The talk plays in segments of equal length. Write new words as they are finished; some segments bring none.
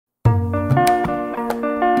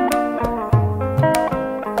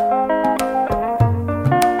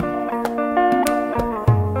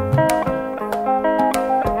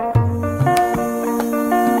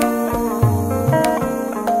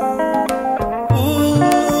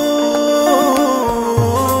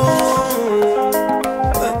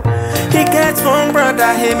Strong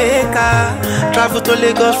brother Emeka, travel to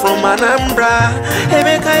Lagos from Anambra.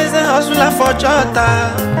 Emeka is a hustler for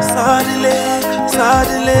Jota. Suddenly,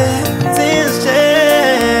 things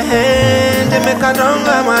change. Emeka don't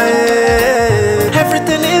got my head.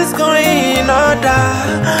 Everything is going in order.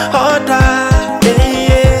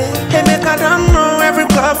 Emeka don't know every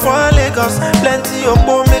club for Lagos. Plenty of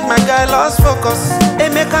boy make my guy lost focus.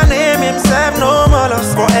 Emeka name himself no more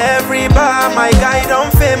loss. For every bar my guy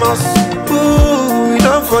don't famous. Ooh,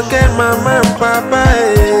 don't forget mama and papa.